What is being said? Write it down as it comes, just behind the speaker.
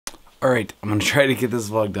Alright, I'm gonna try to get this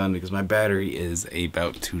vlog done because my battery is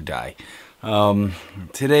about to die.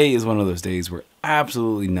 Today is one of those days where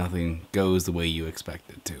absolutely nothing goes the way you expect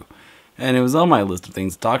it to. And it was on my list of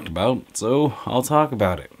things talked about, so I'll talk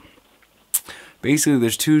about it. Basically,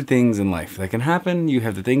 there's two things in life that can happen. You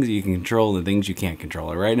have the things that you can control and the things you can't control.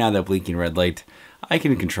 And right now, that blinking red light, I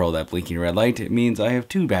can control that blinking red light. It means I have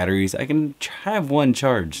two batteries. I can have one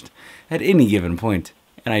charged at any given point,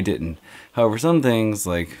 and I didn't. However, some things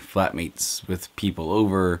like flatmates with people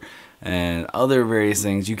over and other various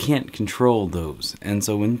things, you can't control those. And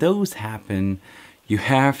so when those happen, you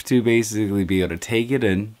have to basically be able to take it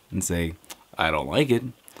in and say, I don't like it.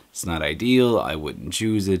 It's not ideal. I wouldn't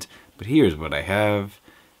choose it. But here's what I have,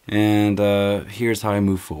 and here's how I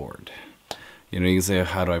move forward. You know, you can say,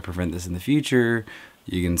 how do I prevent this in the future?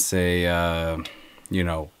 You can say, you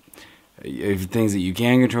know, if things that you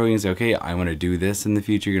can control, you can say, okay, I want to do this in the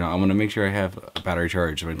future. You know, I want to make sure I have a battery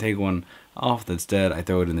charge. I'm going to take one off that's dead. I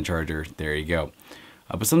throw it in the charger. There you go.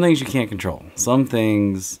 But some things you can't control. Some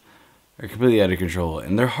things are completely out of control,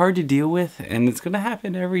 and they're hard to deal with, and it's going to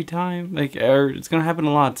happen every time. Like, it's going to happen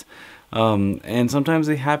a lot. And sometimes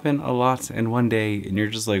they happen a lot in one day, and you're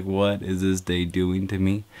just like, what is this day doing to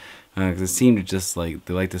me? Because it seemed to just like,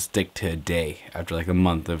 they like to stick to a day after like a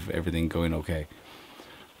month of everything going okay.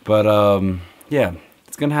 But, yeah,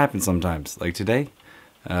 it's gonna happen sometimes. Like today,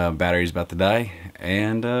 battery's about to die,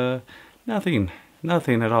 and, nothing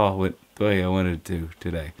at all went the way I wanted it to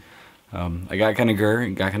today. I got kind of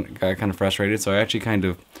got kind of frustrated, so I actually kind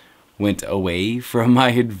of went away from my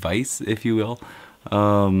advice, if you will.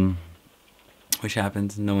 Which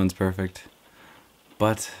happens, no one's perfect,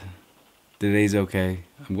 but the day's okay.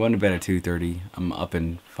 I'm going to bed at 2:30. I'm up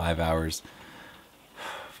in 5 hours.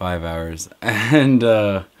 5 hours. And,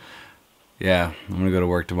 yeah, I'm gonna go to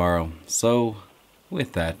work tomorrow. So,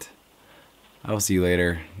 with that, I'll see you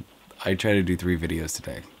later. I tried to do 3 videos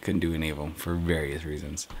today. Couldn't do any of them for various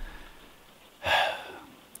reasons.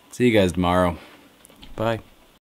 See you guys tomorrow. Bye.